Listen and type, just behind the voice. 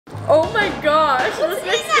Oh my gosh. Let's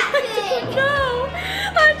make it. No,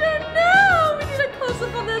 I don't know. We need a close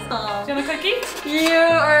up on this. Do you want a cookie? You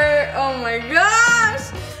are, oh my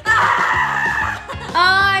gosh. Ah!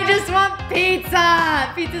 I just want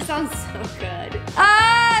pizza. Pizza sounds so good.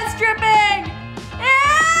 Ah, it's dripping. Ew!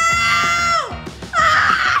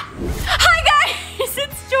 Ah! Hi guys,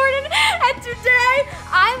 it's Jordan, and today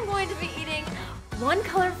I'm going to be eating one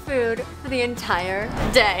color food for the entire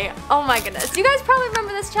day. Oh my goodness. You guys probably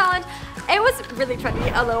remember this challenge. It was really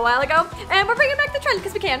trendy a little while ago, and we're bringing back the trend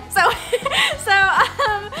because we can. So,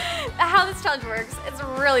 how this challenge works, it's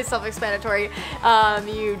really self-explanatory.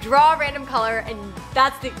 You draw a random color, and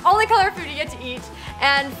that's the only color of food you get to eat.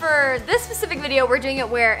 And for this specific video, we're doing it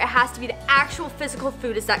where it has to be the actual physical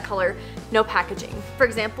food is that color, no packaging. For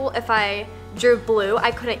example, if I drew blue,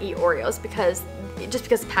 I couldn't eat Oreos because just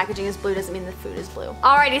because the packaging is blue doesn't mean the food is blue.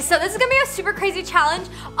 Alrighty, so this is gonna be a super crazy challenge.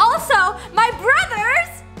 Also, my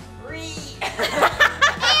brothers,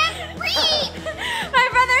 my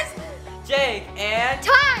brothers, Jake and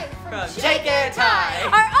Ty from Jake and Ty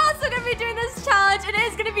are also gonna be doing this challenge. It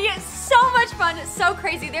is gonna be so much fun, so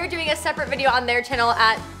crazy. They're doing a separate video on their channel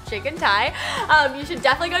at Jake and Ty. You should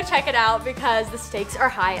definitely go check it out because the stakes are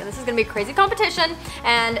high and this is gonna be a crazy competition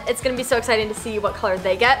and it's gonna be so exciting to see what color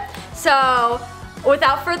they get. So,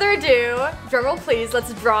 without further ado, drumroll please,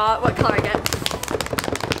 let's draw what color I get.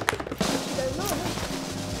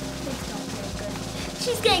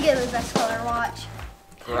 She's gonna get the best color, watch.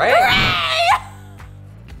 Gray? Gray!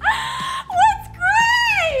 What's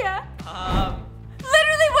gray?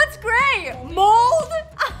 Literally, what's gray? Mold?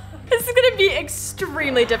 This is gonna be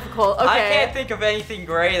extremely difficult, okay? I can't think of anything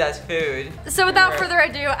gray that's food. So without further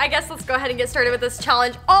ado, I guess let's go ahead and get started with this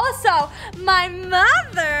challenge. Also, my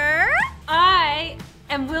mother... I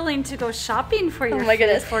am willing to go shopping for your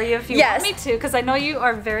food for you if you want me to, because I know you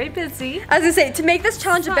are very busy. I was gonna say, to make this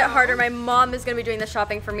challenge a bit harder, my mom is gonna be doing the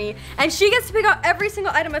shopping for me, and she gets to pick out every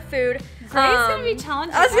single item of food. Gray's gonna be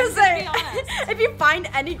challenging. I was gonna say, if you find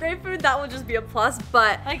any gray food, that will just be a plus,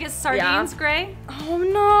 but... Like, is sardines gray? Oh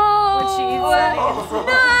no! Would she eat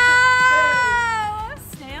No!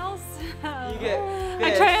 Snails? You get I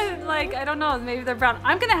try to, like, I don't know, maybe they're brown.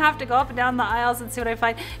 I'm gonna have to go up and down the aisles and see what I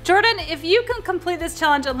find. Jordan, if you can complete this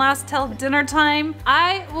challenge and last till dinner time,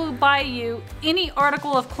 I will buy you any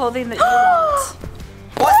article of clothing that you want.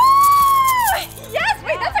 What? Yes,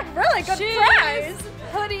 wait, that's a really good Shoes, prize.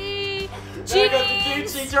 Hoodie, There goes the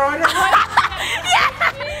jeans. Gucci, Jordan. Yeah!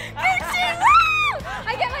 Gucci, woo!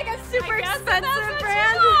 I get like a super expensive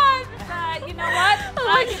brand. You know what?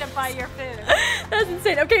 I need to buy your food. That's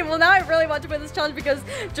insane. Okay, well now I really want to win this challenge because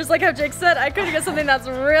just like how Jake said, I could get something that's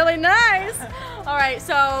really nice. All right,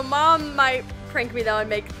 so mom might prank me though and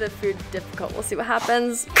make the food difficult. We'll see what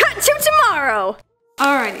happens. Cut to tomorrow.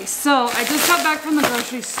 Alrighty, so I just got back from the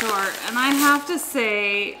grocery store and I have to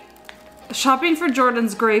say, shopping for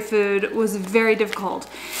Jordan's gray food was very difficult.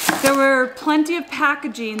 There were plenty of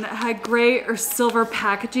packaging that had gray or silver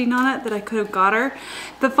packaging on it that I could have got her,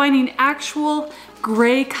 but finding actual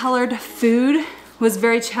gray colored food was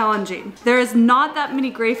very challenging. There is not that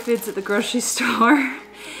many gray foods at the grocery store.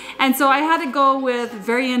 And so I had to go with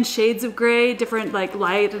varying shades of gray, different like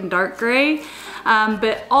light and dark gray,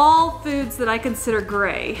 but all foods that I consider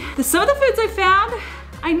gray. Some of the foods I found,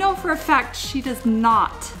 I know for a fact she does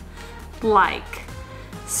not like.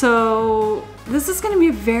 So this is gonna be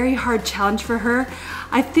a very hard challenge for her.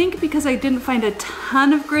 I think because I didn't find a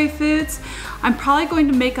ton of gray foods, I'm probably going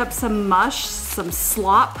to make up some mush, some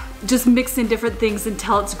slop, just mix in different things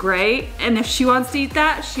until it's gray. And if she wants to eat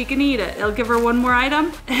that, she can eat it. It'll give her one more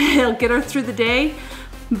item. It'll get her through the day,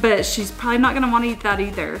 but she's probably not gonna wanna eat that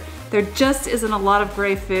either. There just isn't a lot of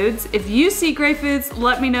gray foods. If you see gray foods,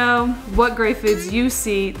 let me know what gray foods you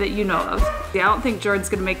see that you know of. Yeah, I don't think Jordan's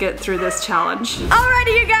gonna make it through this challenge.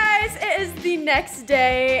 Alrighty, you guys, it is the next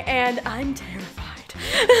day and I'm terrified.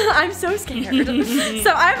 I'm so scared.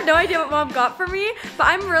 So I have no idea what mom got for me, but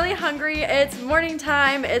I'm really hungry. It's morning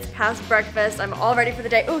time, it's past breakfast. I'm all ready for the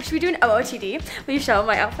day. Oh, should we do an OOTD? Will you show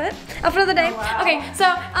my outfit? Outfit of the day? Oh, wow. Okay,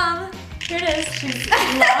 so here it is.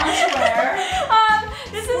 Loungewear.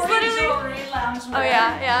 This is literally loungewear. Oh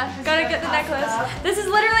yeah. Gotta get the necklace. This is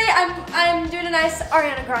literally, I'm doing a nice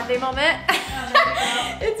Ariana Grande moment.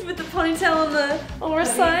 It's with the ponytail and the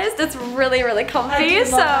oversized. It's really, really comfy.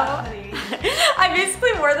 So I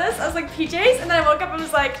basically wore this as like PJs, and then I woke up and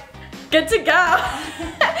was like, good to go.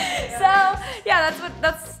 So yeah,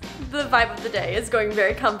 that's the vibe of the day. Is going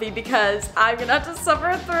very comfy because I'm gonna have to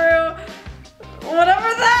suffer through whatever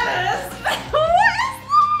that is. What is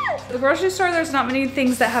that? The grocery store, there's not many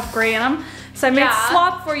things that have gray in them. So I made Yeah.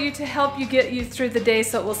 slop for you to help you get you through the day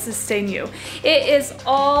so it will sustain you. It is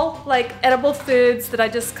all like edible foods that I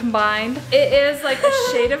just combined. It is like a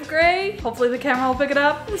shade of gray. Hopefully the camera will pick it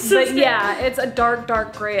up. But yeah, it's a dark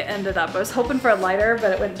gray it ended up. I was hoping for a lighter,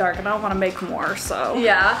 but it went dark and I don't want to make more, so.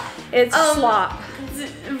 Yeah. It's slop.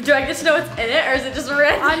 Do I get to know what's in it or is it just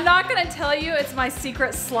random? I'm not gonna tell you, it's my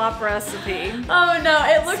secret slop recipe. Oh no,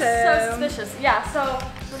 it looks so So- suspicious. Yeah, so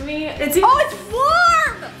let me. It's oh, it's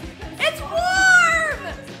warm! It's warm!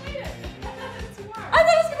 I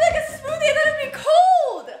thought it was gonna be like a smoothie. I thought it'd be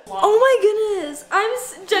cold. Oh my goodness, I'm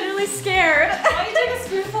genuinely scared. Why don't you take a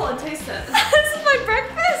spoonful and taste it? This is my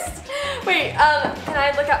breakfast. Wait, can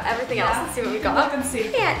I look up everything else and see what we got? Look and see.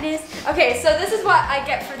 Hey, Atlas. Okay, so this is what I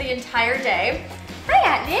get for the entire day. Hi,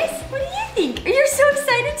 Atlas. What do you think? You're so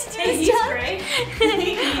excited to do this challenge.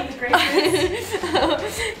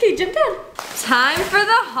 Okay, jump down. Time for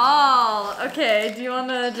the haul. Okay, do you want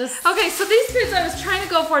to just... Okay, so these foods I was trying to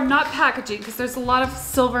go for not packaging because there's a lot of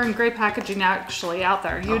silver and gray packaging actually out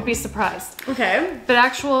there. You would be surprised. Okay. But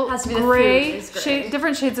actual Has to be the gray, food is gray.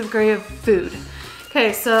 different shades of gray of food.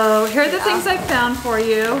 Okay, so here are the things I found for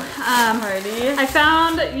you. Alrighty. I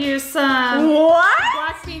found you some What?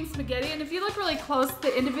 black bean spaghetti, and if you look really close,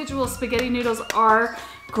 the individual spaghetti noodles are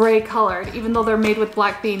gray colored, even though they're made with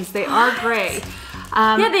black beans. They are gray.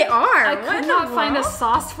 Yeah, they are. I What could in not the find a world?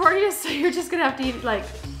 sauce for you, so you're just gonna have to eat like.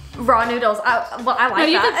 Raw noodles. Well, I like No,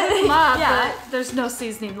 you that. can cook them up, Yeah. but there's no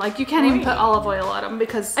seasoning. Like you can't even put olive oil on them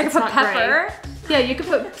because I can it's put not pepper. gray. Yeah, you can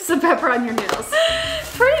put some pepper on your noodles.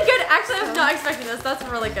 Pretty good. Actually, I was not expecting this. That's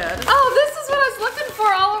really good. Oh, this is what I was looking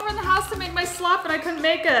for all over in the house to make my slop, and I couldn't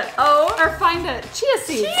make it. Oh. Or find it. Chia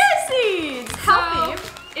seeds. Chia seeds. Healthy. So,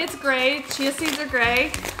 it's gray. Chia seeds are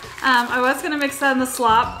gray. I was gonna mix that in the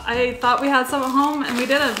slop. I thought we had some at home and we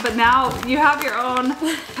didn't, but now you have your own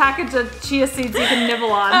package of chia seeds you can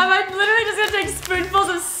nibble on. I'm literally just gonna take spoonfuls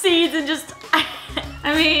of seeds and just.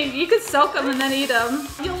 I mean, you could soak them and then eat them.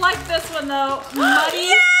 You'll like this one though.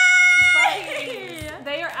 Muddy Buddies.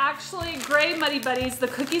 They are actually gray Muddy Buddies. The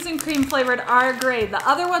cookies and cream flavored are gray. The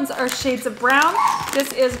other ones are shades of brown.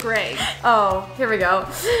 This is gray. Oh, here we go.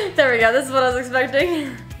 There we go. This is what I was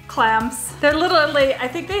expecting. Clams. They're literally, I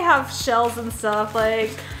think they have shells and stuff, like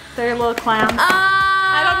they're little clams.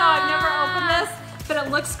 I don't know, I've never opened this, but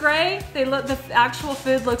it looks gray. The actual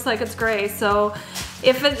food looks like it's gray, so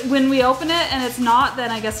when we open it and it's not,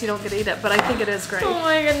 then I guess you don't get to eat it, but I think it is gray. Oh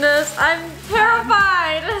my goodness, I'm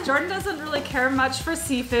terrified. Jordan doesn't really care much for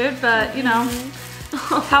seafood, but you know,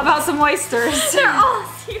 how about some oysters? They're all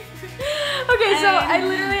seafood. Okay, so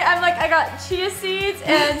I got chia seeds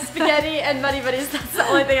and spaghetti and Muddy Buddies. That's the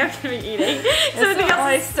only thing I'm gonna be eating. So everything some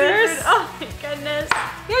else is oysters. seafood. Oh my goodness.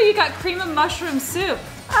 Yeah, you got cream and mushroom soup.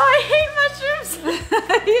 Oh, I hate mushrooms.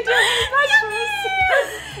 You do eat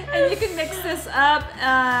mushrooms. And you can mix this up.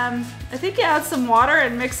 I think you add some water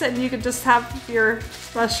and mix it and you can just have your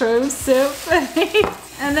mushroom soup.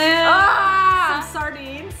 And then some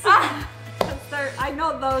sardines. I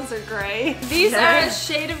know those are gray. These are a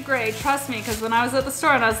shade of gray, trust me, because when I was at the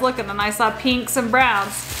store and I was looking and I saw pinks and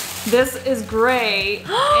browns, this is gray.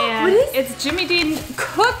 And What is- it's Jimmy Dean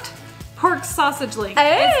cooked pork sausage links.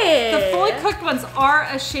 Hey! The fully cooked ones are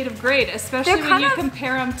a shade of gray, especially They're when kind you of-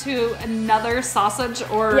 compare them to another sausage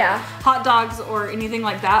or Yeah. hot dogs or anything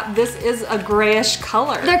like that. This is a grayish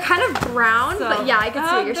color. They're kind of brown, So, but yeah, I can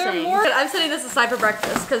see what you're they're saying. more- I'm setting this aside for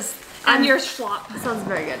breakfast because and your schlop. sounds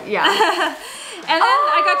very good. Yeah. And then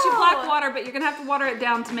I got you Oh! black water, but you're gonna have to water it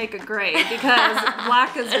down to make it gray because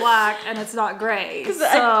black is black and it's not gray. So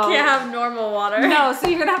I can't have normal water. no, so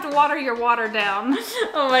you're gonna have to water your water down.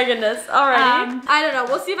 Oh my goodness. Alrighty. I don't know.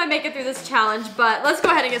 We'll see if I make it through this challenge, but let's go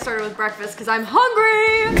ahead and get started with breakfast because I'm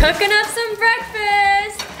hungry. Cooking up some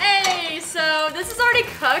breakfast. Hey, so this is already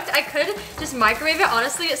cooked. I could just microwave it.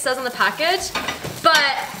 Honestly, it says on the package, but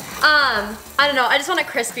I don't know. I just want it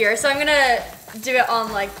crispier, so I'm gonna do it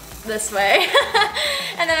on like this way.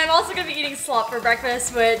 And then I'm also gonna be eating slop for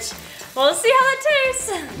breakfast, which we'll see how that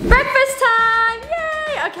tastes. Breakfast time,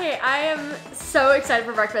 yay! Okay, I am so excited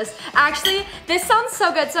for breakfast. Actually, this sounds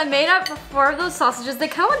so good. So I made up 4 of those sausages. They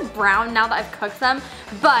kind of went brown now that I've cooked them,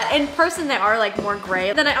 but in person they are like more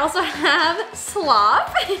gray. Then I also have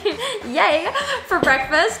slop, yay, for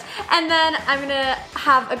breakfast. And then I'm gonna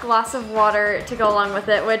have a glass of water to go along with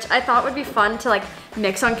it, which I thought would be fun to like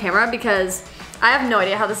mix on camera because I have no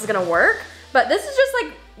idea how this is gonna work, but this is just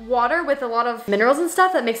like water with a lot of minerals and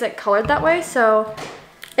stuff that makes it colored that way, so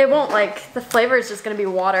it won't like, the flavor is just gonna be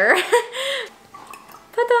water.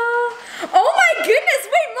 Ta-da! Oh my goodness,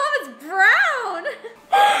 wait, Mom, it's brown!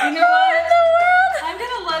 You know what? in the world? I'm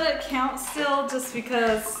gonna let it count still just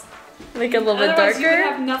because Make it a little bit Otherwise, darker. you would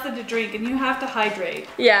have nothing to drink, and you have to hydrate.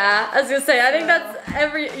 Yeah, I was gonna say, I think that's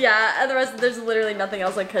otherwise there's literally nothing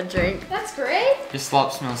else I could drink. That's great. Your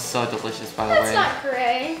slop smells so delicious, by the That's way. not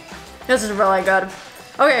great. This is really good.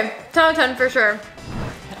 Okay, 10 out of 10 for sure.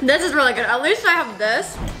 This is really good. At least I have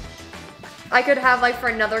this. I could have like for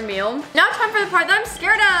another meal. Now time for the part that I'm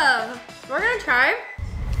scared of. We're gonna try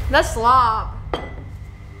the slop.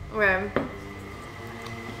 Okay.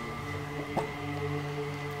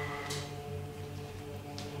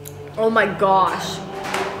 Oh my gosh.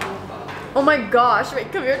 Oh my gosh.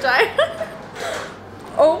 Wait, come here, Jai.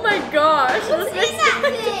 Oh my gosh. What's in that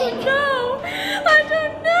I thing? don't know. I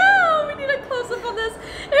don't know. We need a close up on this.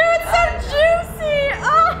 Ew, it's so juicy.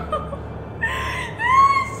 Oh. Ew,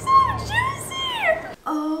 it's so juicy.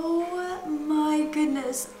 Oh my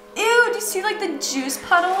goodness. Ew, do you see like the juice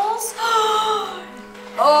puddles?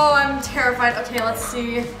 Oh, I'm terrified. Okay, let's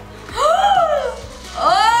see. Oh!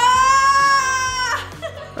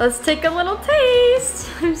 Let's take a little taste.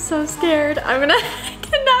 I'm so scared. I'm gonna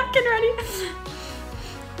get a napkin ready.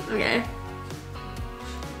 Okay.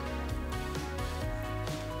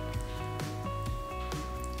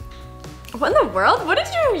 What in the world? What did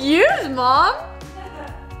you use, Mom?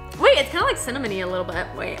 Wait, it's kind of like cinnamony a little bit.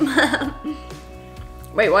 Wait.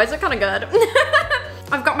 Wait, why is it kind of good?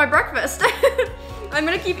 I've got my breakfast. I'm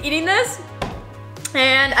gonna keep eating this.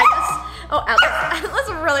 And I guess, oh, Atlas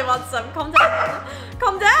really wants some. Calm down.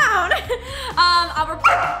 Calm down.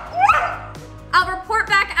 I'll report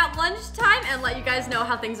back at lunchtime and let you guys know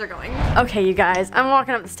how things are going. Okay, you guys, I'm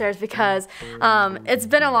walking up the stairs because it's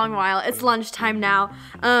been a long while. It's lunchtime now.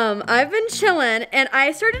 I've been chilling and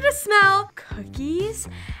I started to smell cookies.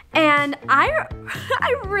 And I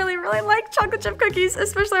really, really like chocolate chip cookies,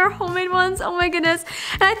 especially our homemade ones. Oh my goodness.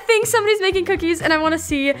 And I think somebody's making cookies and I want to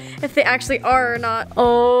see if they actually are or not.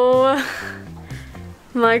 Oh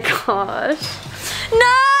my gosh.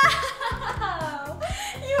 No!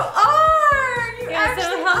 You are! You Yeah, so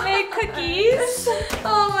actually homemade cookies.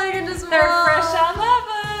 Oh my goodness, They're Mom. fresh out of the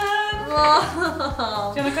oven.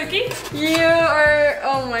 Mom. Do you want a cookie? You are,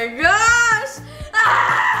 oh my gosh!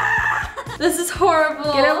 Ah! This is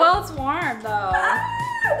horrible. Get it while it's warm, though.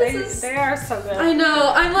 They are so good. I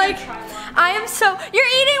know, I'm like, I am so, you're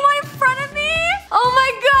eating one in front of me? Oh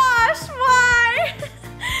my gosh, why?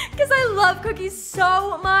 Because I love cookies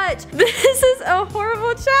so much. This is a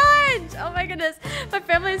horrible challenge. Oh my goodness. My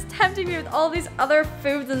family is tempting me with all these other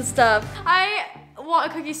foods and stuff. I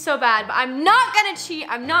want a cookie so bad, but I'm not gonna cheat.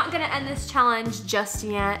 I'm not gonna end this challenge just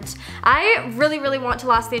yet. I really, really want to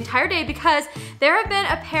last the entire day because there have been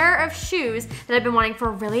a pair of shoes that I've been wanting for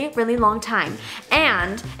a really, really long time.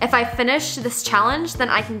 And if I finish this challenge, then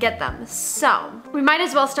I can get them. So we might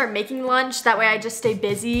as well start making lunch. That way I just stay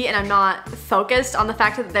busy and I'm not focused on the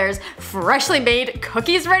fact that there's freshly made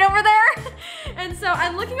cookies right over there. And so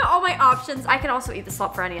I'm looking at all my options. I can also eat the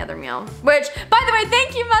slop for any other meal. Which, by the way,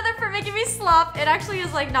 thank you, Mother, for making me slop. It actually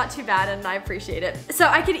is like not too bad and I appreciate it. So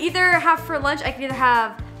I could either have for lunch, I could either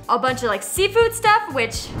have a bunch of like seafood stuff,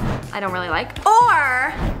 which I don't really like,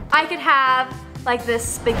 or I could have like this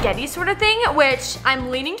spaghetti sort of thing, which I'm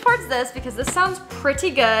leaning towards this because this sounds pretty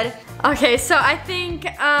good. Okay, so I think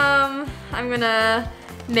I'm gonna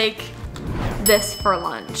make this for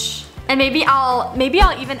lunch. And maybe I'll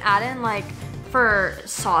even add in like for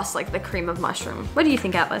sauce, like the cream of mushroom. What do you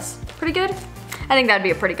think, Atlas? Pretty good? I think that'd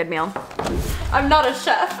be a pretty good meal. I'm not a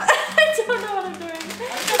chef. I don't know what I'm doing.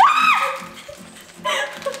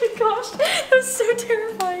 Oh my gosh, that was so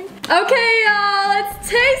terrifying. Okay, y'all, it's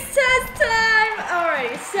taste test time.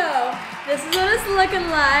 Alrighty, so this is what it's looking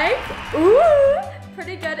like. Ooh,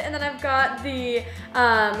 pretty good. And then I've got the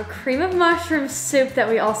cream of mushroom soup that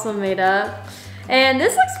we also made up. And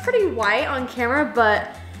this looks pretty white on camera,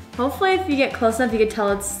 but hopefully if you get close enough, you can tell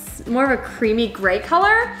it's more of a creamy gray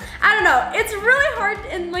color. I don't know, it's really hard,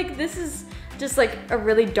 and like this is just like a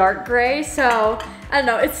really dark gray, so I don't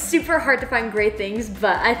know, it's super hard to find gray things,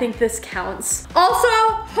 but I think this counts. Also,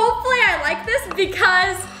 hopefully I like this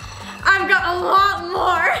because I've got a lot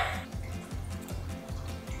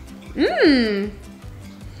more. Mmm,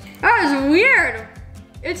 that is weird.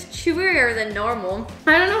 It's chewier than normal.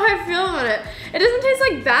 I don't know how I feel about it. It doesn't taste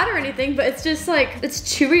like bad or anything, but it's just like, it's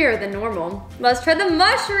chewier than normal. Let's try the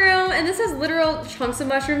mushroom, and this has literal chunks of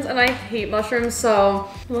mushrooms, and I hate mushrooms, so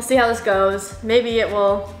we'll see how this goes. Maybe it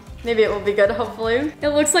will be good, hopefully. It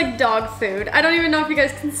looks like dog food. I don't even know if you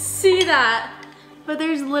guys can see that, but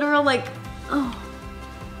there's literal like, oh,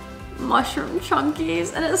 mushroom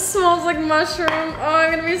chunkies, and it smells like mushroom. Oh,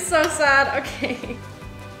 I'm gonna be so sad. Okay.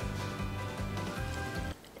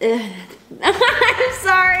 I'm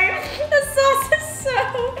sorry. The sauce is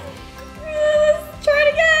so. Let's try it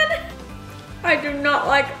again. I do not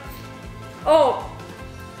like, oh,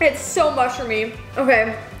 it's so mushroomy.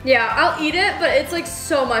 Okay, yeah, I'll eat it, but it's like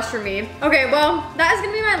so mushroomy. Okay, well, that is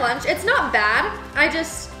gonna be my lunch. It's not bad. I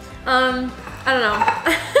just, I don't know.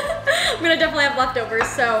 I'm gonna definitely have leftovers,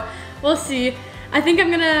 so we'll see. I think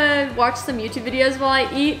I'm gonna watch some YouTube videos while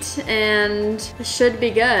I eat, and it should be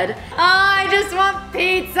good. Oh, I just want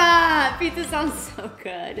pizza! Pizza sounds so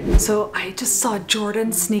good. So I just saw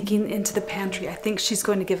Jordan sneaking into the pantry. I think she's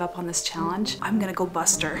going to give up on this challenge. I'm gonna go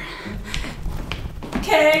bust her.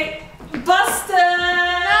 Okay, busted! No!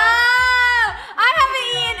 I haven't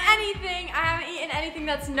eaten anything. I haven't eaten anything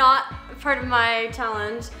that's not part of my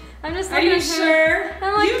challenge. I'm just looking Are you at sure?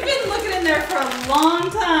 I'm like, You've been looking in there for a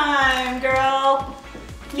long time, girl.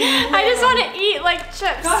 I just want to eat like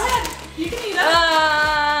chips. Go ahead. You can eat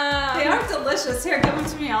them. They are delicious. Here, give them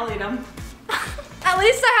to me. I'll eat them. At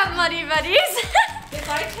least I have Muddy Buddies. If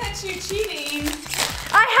I catch you cheating.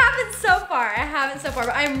 I haven't so far,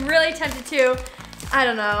 but I'm really tempted to. I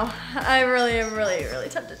don't know. I really am really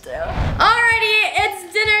tempted to. Alrighty,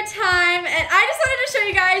 it's dinner time, and I just wanted to show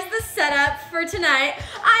you guys the setup for tonight.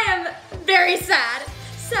 I am very sad.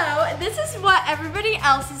 So this is what everybody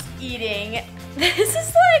else is eating. This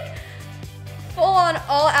is like full on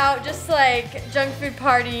all out, just like junk food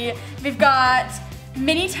party. We've got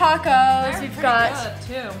mini tacos. We've got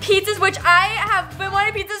pizzas, which I have been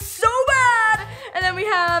wanting pizzas so bad. And then we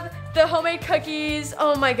have the homemade cookies.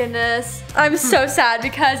 Oh my goodness. I'm so sad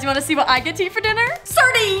because you want to see what I get to eat for dinner?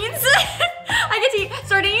 Sardines. I get to eat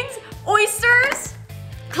sardines, oysters,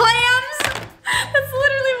 clams. That's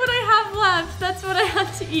literally what I have left. That's what I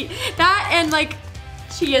have to eat. That and like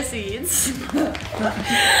chia seeds.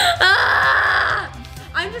 Ah!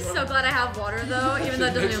 I'm just so glad I have water though, even though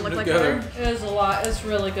it doesn't even look like water. It is a lot. It's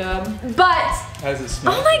really good. But, How does it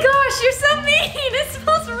smell? oh my gosh, you're so mean. It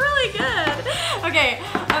smells really good. Okay,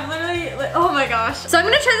 I'm literally, oh my gosh. So I'm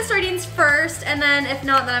gonna try the sardines first, and then if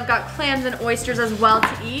not, then I've got clams and oysters as well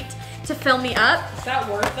to eat to fill me up. Is that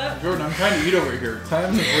worth it? Jordan, I'm trying to eat over here.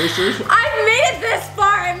 Clams and oysters. I've made it this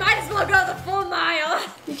far. I might as well go the full mile.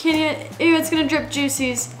 You can't eat, ew, it's gonna drip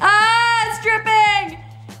juices. Ah, it's dripping.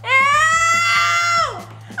 Ew!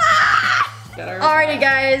 Ah! Alrighty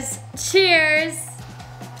guys, cheers.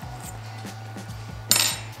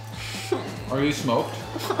 Are you smoked?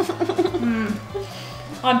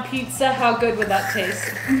 On pizza, how good would that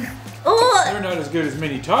taste? They're not as good as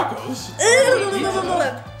mini tacos.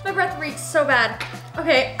 My breath reeks so bad.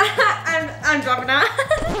 Okay, I'm dropping out.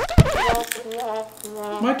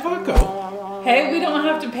 My taco. Hey, we don't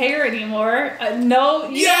have to pay her anymore. No,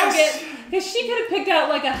 you don't Yes! get. Cause she could have picked out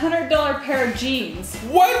like $100 pair of jeans.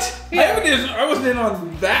 What? Yeah. I wasn't in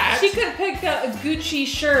on that. She could have picked out a Gucci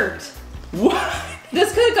shirt. What?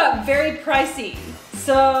 This could have got very pricey.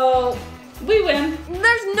 So we win.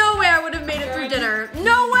 There's no way I would have made it through dinner.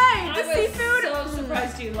 No way. The seafood. I was so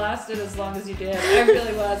surprised you lasted as long as you did. I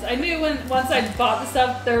really was. I knew once I bought the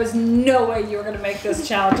stuff, there was no way you were gonna make this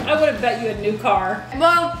challenge. I would have bet you a new car.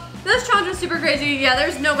 Well, this challenge was super crazy. Yeah,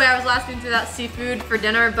 there's no way I was lasting through that seafood for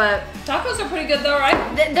dinner, but Tacos are pretty good though, right?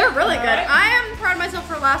 they're really good. Right. I am proud of myself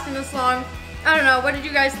for lasting this long. I don't know, what did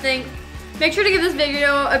you guys think? Make sure to give this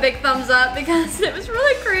video a big thumbs up because it was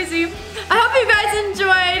really crazy. I hope you guys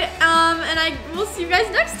enjoyed, and I will see you guys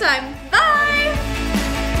next time. Bye!